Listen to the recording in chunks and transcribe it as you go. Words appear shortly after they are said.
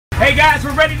Hey guys,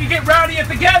 we're ready to get rowdy at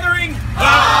the gathering!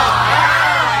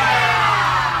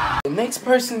 The next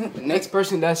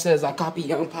person that says I copy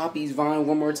Young Poppy's Vine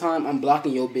one more time, I'm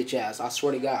blocking your bitch ass. I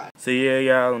swear to God. So yeah,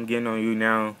 y'all, I'm getting on you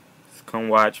now. So come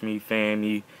watch me, fan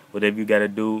me, whatever you gotta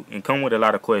do, and come with a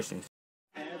lot of questions.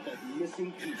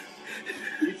 Hey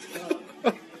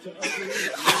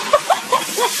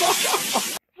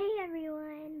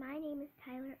everyone, my name is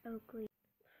Tyler Oakley.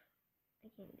 I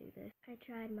can't do this. I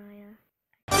tried, Maya.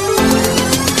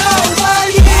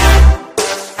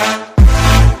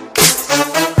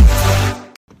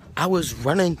 I was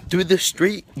running through the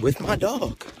street with my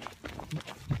dog.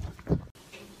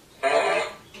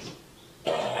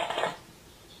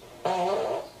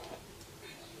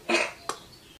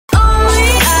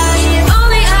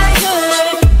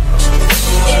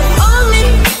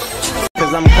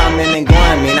 Cause I'm coming and going,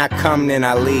 I mean I come then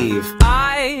I leave.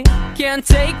 I can't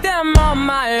take them on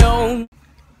my own.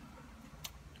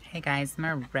 Hey guys,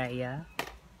 Mireya.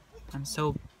 I'm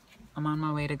on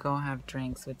my way to go have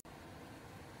drinks with.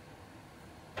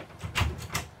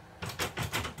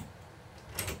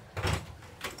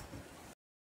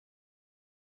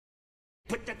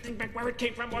 Put that thing back where it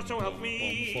came from, also help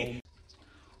me!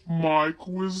 Mike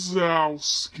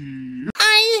Wazowski.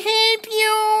 I hate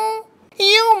you.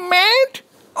 You mad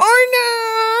or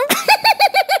no?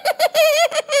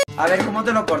 A ver, ¿cómo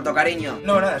te lo corto, cariño?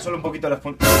 No, nada, solo un poquito las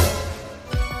puntas.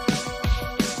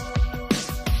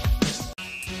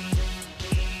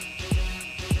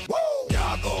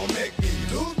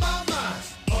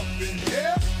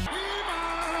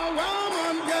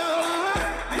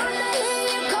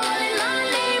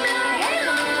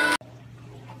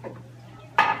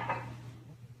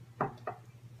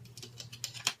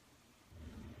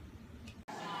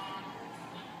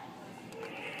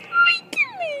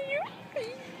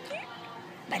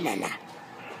 Banana.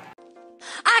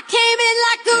 I came in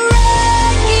like a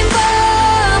wrecking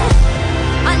ball.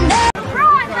 Bro,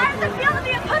 I'm starting to feel to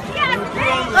be a pussy-ass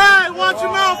bitch. Hey, watch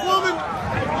your mouth, woman!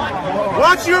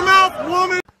 Watch your mouth,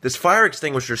 woman! This fire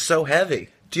extinguisher is so heavy.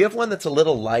 Do you have one that's a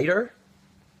little lighter?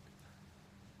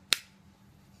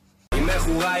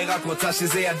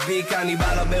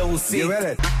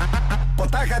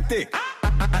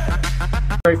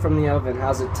 Straight from the oven,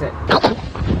 how's it taste?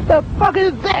 The fuck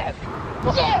is that?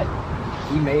 Shit!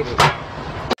 He made it.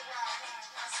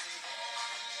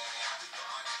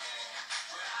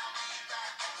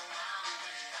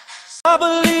 I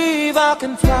believe I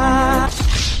can fly.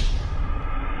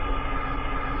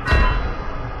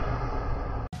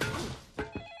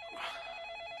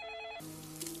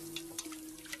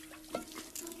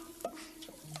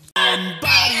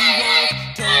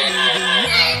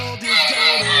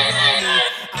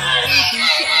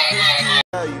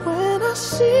 When I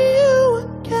see you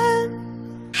again.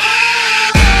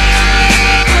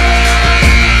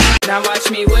 Now watch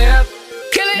me whip,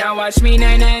 kill it. Now watch me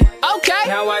nay nay. Okay.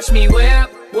 Now watch me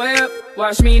whip, whip.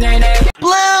 Watch me nay nay.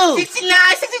 Blue! 69,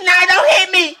 don't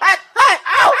hit me!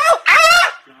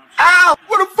 Ow!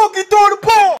 What the fuck you doing to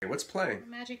Paul? Hey, what's playing?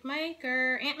 Magic Mike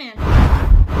or Ant-Man?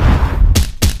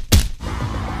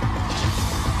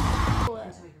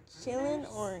 Chillin'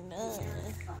 or none?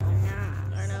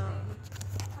 Nah, or no.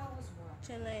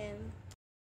 Chillin'.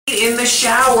 In the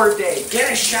shower day.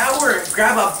 Get a shower and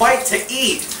grab a bite to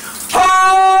eat.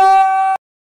 Oh!